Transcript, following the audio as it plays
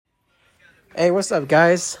Hey, what's up,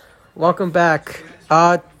 guys? Welcome back.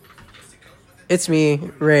 It's me,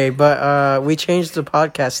 Ray, but we changed the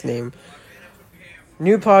podcast name.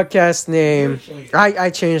 New podcast name. I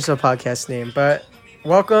changed the podcast name, but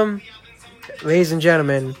welcome, ladies and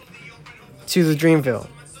gentlemen, to the Dreamville.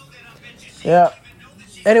 Yeah.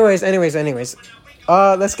 Anyways.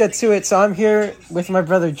 Let's get to it. So I'm here with my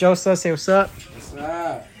brother Joseph. Say what's up. What's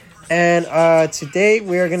up? And today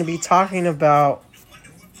we are going to be talking about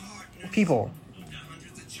people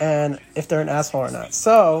and if they're an asshole or not.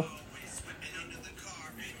 So,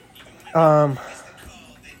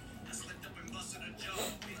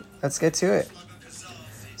 let's get to it.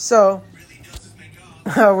 So,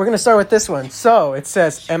 we're going to start with this one. So, it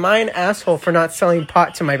says, am I an asshole for not selling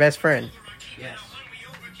pot to my best friend? Yes.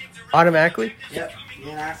 Automatically? Yep. You're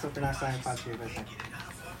an asshole for not selling pot to your best friend.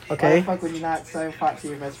 Okay. Why the fuck would you not sell pot to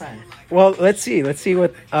your best friend? Well, let's see. Let's see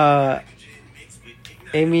what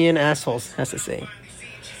Amy and Assholes has to say.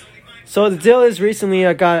 So the deal is recently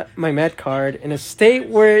I got my med card in a state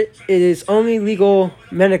where it is only legal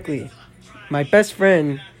medically. My best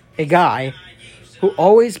friend, a guy who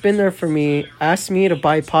always been there for me, asked me to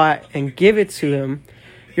buy pot and give it to him.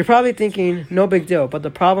 You're probably thinking, no big deal, but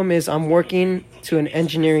the problem is I'm working to an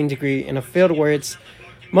engineering degree in a field where it's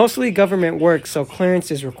mostly government work, so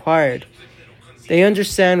clearance is required. They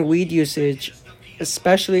understand weed usage,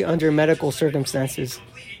 especially under medical circumstances.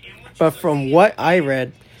 But from what I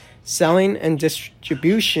read, selling and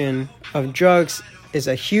distribution of drugs is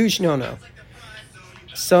a huge no-no.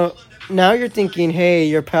 So now you're thinking, hey,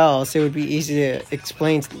 you're pals. It would be easy to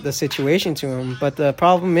explain the situation to him. But the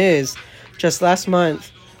problem is, just last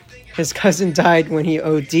month, his cousin died when he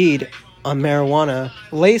OD'd on marijuana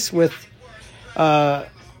laced with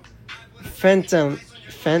fentanyl,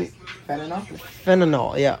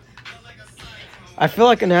 yeah. I feel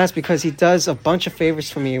like an ass because he does a bunch of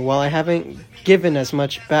favors for me while I haven't given as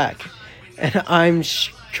much back. And I'm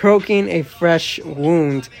stroking a fresh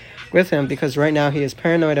wound with him because right now he is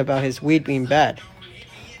paranoid about his weed being bad.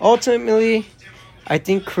 Ultimately, I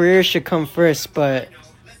think career should come first, but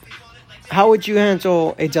how would you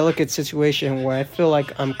handle a delicate situation where I feel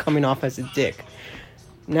like I'm coming off as a dick?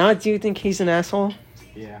 Now, do you think he's an asshole?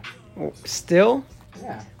 Yeah. Still?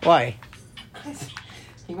 Yeah. Why?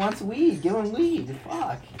 He wants weed. Give him weed.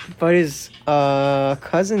 Fuck. But his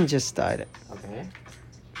cousin just died. Okay.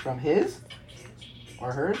 From his?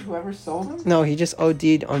 Or hers? Whoever sold him? No, he just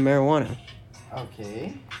OD'd on marijuana.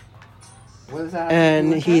 Okay. What does that have And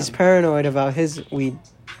to do with he's him? paranoid about his weed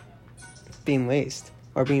being laced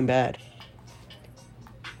or being bad.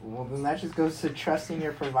 Well, then that just goes to trusting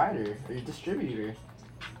your provider or your distributor.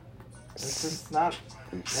 It's just not...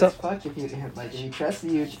 That's fucked. If he trusts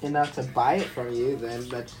you enough to buy it from you, then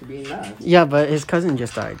that should be enough. Yeah, but his cousin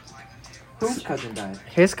just died. Whose cousin died?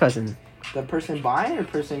 His cousin. The person buying or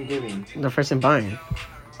person giving? The person buying.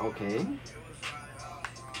 Okay.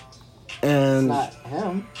 And It's not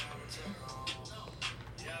him.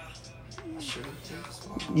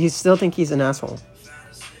 you still think he's an asshole?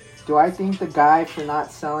 Do I think the guy for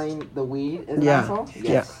not selling the weed is an asshole?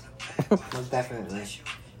 Yes. Yeah. Most definitely.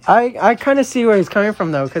 I kind of see where he's coming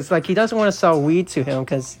from, though, because like he doesn't want to sell weed to him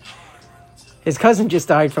because his cousin just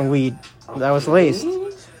died from weed that was laced.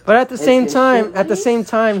 But at the same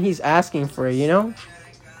time, he's asking for it, you know?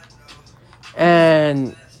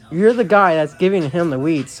 And you're the guy that's giving him the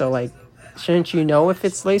weed, so like, shouldn't you know if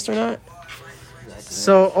it's laced or not? Exactly.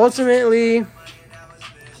 So ultimately,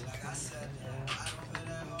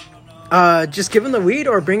 just give him the weed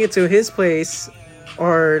or bring it to his place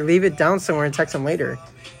or leave it down somewhere and text him later.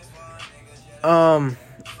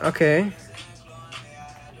 Okay.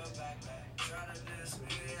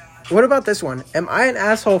 What about this one? Am I an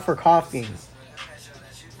asshole for coughing?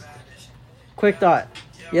 Quick thought.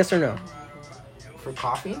 Yes or no? For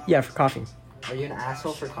coughing? Yeah, for coughing. Are you an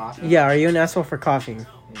asshole for coughing? Yeah, are you an asshole for coughing?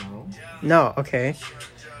 No. No, okay.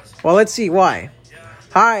 Well, let's see why.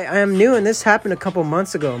 Hi, I am new and this happened a couple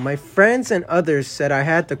months ago. My friends and others said I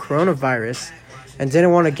had the coronavirus and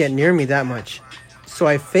didn't want to get near me that much. So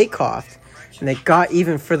I fake coughed and they got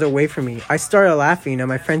even further away from me. I started laughing and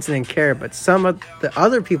my friends didn't care, but some of the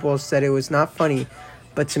other people said it was not funny,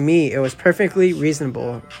 but to me it was perfectly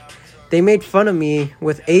reasonable. They made fun of me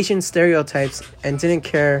with Asian stereotypes and didn't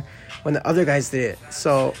care when the other guys did it.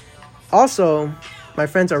 So also, my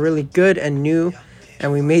friends are really good and new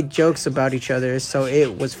and we made jokes about each other, so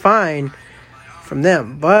it was fine from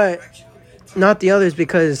them, but not the others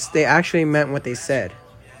because they actually meant what they said.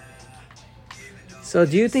 So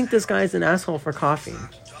do you think this guy's an asshole for coughing?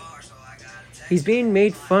 He's being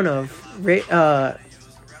made fun of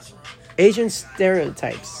Asian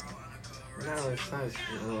stereotypes. No, it's not.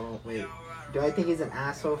 Oh, wait. Do I think he's an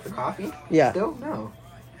asshole for coffee? Yeah. Still? No.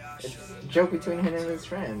 It's a joke between him and his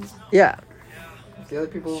friends. Yeah. If the other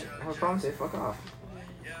people have problems, they fuck off.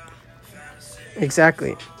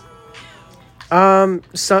 Exactly.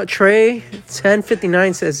 So Trey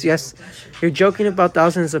 1059 says, yes, you're joking about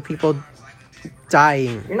thousands of people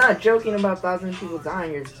dying. You're not joking about thousands of people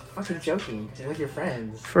dying. You're fucking joking with your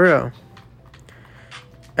friends. For real.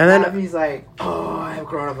 And then if he's like, oh, I have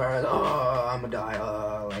coronavirus. Oh, I'm gonna die.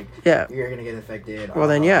 Oh, like, yeah, you're gonna get infected. Well,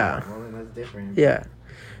 then, yeah. Well, then that's different. Yeah.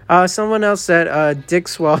 Someone else said, Dick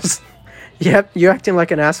Swells. Yep, you're acting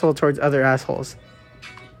like an asshole towards other assholes.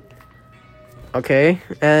 Okay.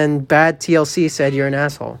 And Bad TLC said you're an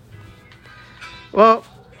asshole. Well.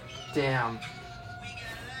 Damn.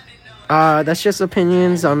 That's just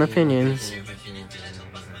opinions on opinions.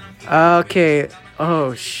 Okay.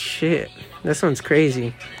 Oh, shit. This one's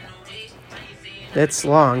crazy. That's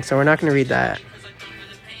long, so we're not going to read that.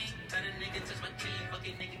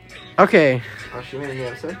 Okay. Oh, she made a new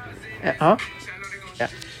episode? Huh? Yeah.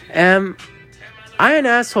 Am I an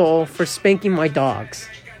asshole for spanking my dogs?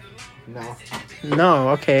 No. No,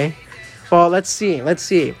 okay. Well, let's see.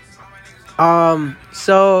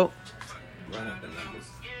 So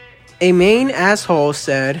a main asshole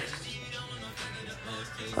said,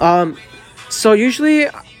 so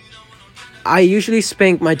I usually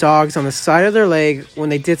spank my dogs on the side of their leg when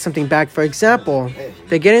they did something bad. For example,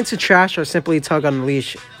 they get into trash or simply tug on the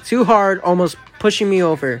leash too hard, almost pushing me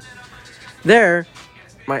over. There,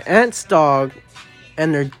 my aunt's dog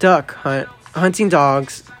and their duck hunting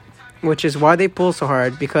dogs, which is why they pull so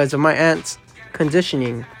hard, because of my aunt's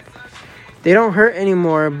conditioning. They don't hurt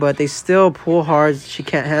anymore, but they still pull hard. She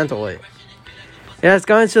can't handle it. It has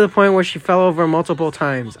gotten to the point where she fell over multiple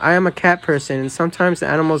times. I am a cat person, and sometimes the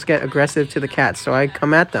animals get aggressive to the cats, so I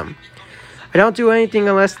come at them. I don't do anything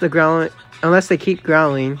unless they keep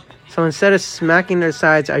growling. So instead of smacking their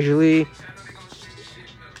sides, I usually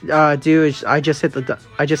I just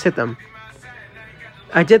hit them.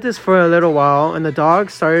 I did this for a little while, and the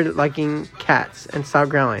dogs started liking cats and stopped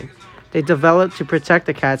growling. They developed to protect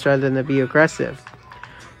the cats rather than to be aggressive.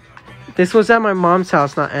 This was at my mom's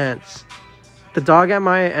house, not aunt's. The dog at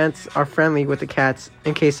my aunt's are friendly with the cats,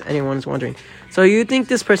 in case anyone's wondering. So you think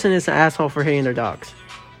this person is an asshole for hitting their dogs?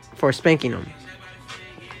 For spanking them?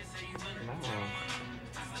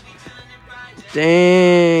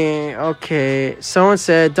 Dang. Okay. Someone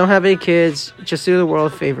said, don't have any kids. Just do the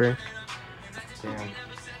world a favor. Damn.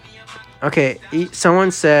 Okay.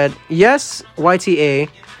 Someone said, yes, YTA.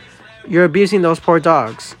 You're abusing those poor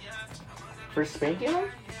dogs. For spanking them?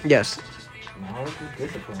 Yes. No, this is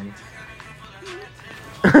discipline.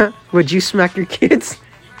 Would you smack your kids?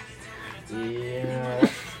 Yeah,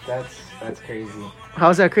 that's crazy.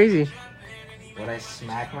 How's that crazy? Would I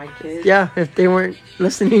smack my kids? Yeah, if they weren't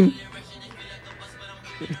listening.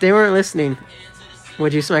 If they weren't listening,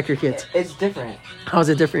 would you smack your kids? It's different. How's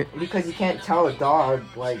it different? Because you can't tell a dog,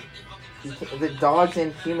 like, the dogs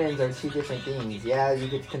and humans are two different things. Yeah, you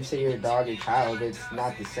could consider your dog a child, but it's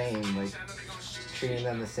not the same. Like, treating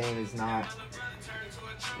them the same is not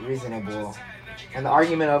reasonable. And the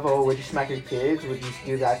argument of, oh, would you smack your kids? Would you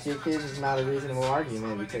do that to your kids? Is not a reasonable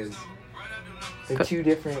argument because they're two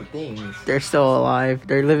different things. They're still alive.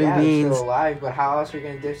 They're living beings. They're still alive, but how else are you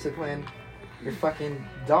going to discipline your fucking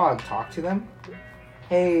dog? Talk to them?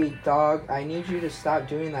 Hey, dog, I need you to stop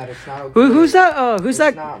doing that. It's not okay. Who's that? Who's that?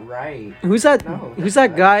 It's not right. Who's that? No, who's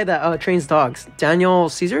that guy that trains dogs? Daniel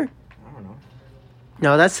Caesar? I don't know.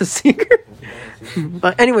 No, that's the seeker.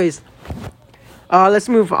 But anyways, let's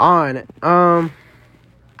move on. Am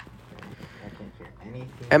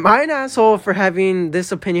I an asshole for having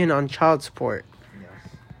this opinion on child support? Yes.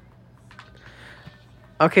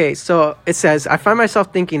 Okay, so it says, I find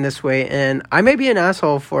myself thinking this way, and I may be an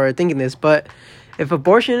asshole for thinking this, but if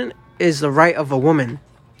abortion is the right of a woman,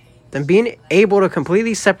 then being able to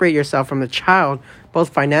completely separate yourself from the child, both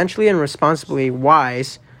financially and responsibly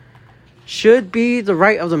wise, should be the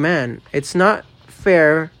right of the man. It's not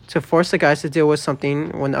fair to force the guys to deal with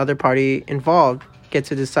something when the other party involved gets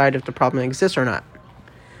to decide if the problem exists or not.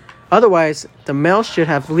 Otherwise, the male should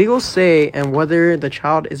have legal say in whether the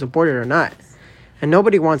child is aborted or not. And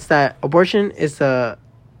nobody wants that. Abortion is the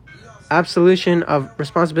absolution of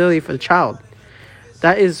responsibility for the child.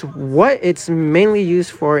 That is what it's mainly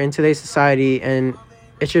used for in today's society, and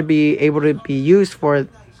it should be able to be used for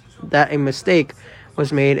that a mistake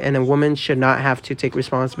was made, and a woman should not have to take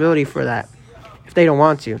responsibility for that if they don't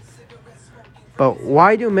want to. But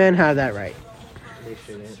why do men have that right? They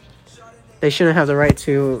shouldn't. They shouldn't have the right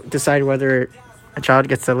to decide whether a child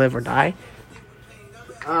gets to live or die?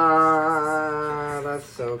 Oh, that's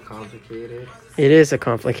so complicated. It is a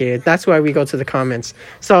complicated. That's why we go to the comments.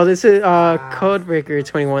 So this is Codebreaker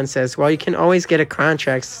 21 says, well, you can always get a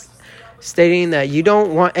contract stating that you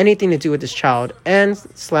don't want anything to do with this child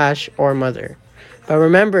and/or mother. But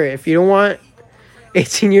remember, if you don't want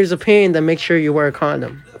 18 years of pain, then make sure you wear a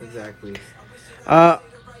condom. Exactly.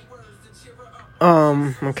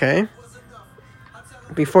 Okay.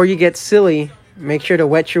 Before you get silly, make sure to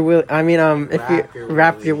wet your willy. I mean,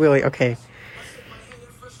 wrap your willy. Okay.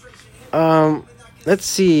 Let's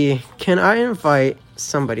see. Can I invite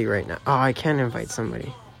somebody right now? Oh, I can't invite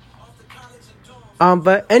somebody.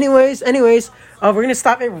 But anyways, we're gonna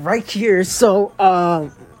stop it right here. So,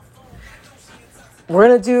 we're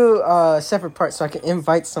gonna do a separate part so I can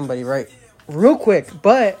invite somebody real quick.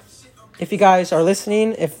 But if you guys are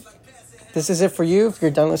listening, if this is it for you, if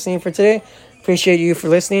you're done listening for today, appreciate you for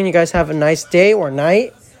listening. You guys have a nice day or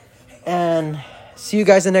night, and see you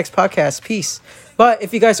guys in the next podcast. Peace. But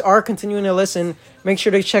if you guys are continuing to listen, make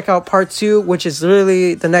sure to check out part 2, which is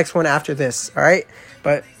literally the next one after this. All right.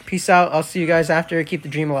 But peace out. I'll see you guys after. Keep the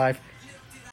dream alive.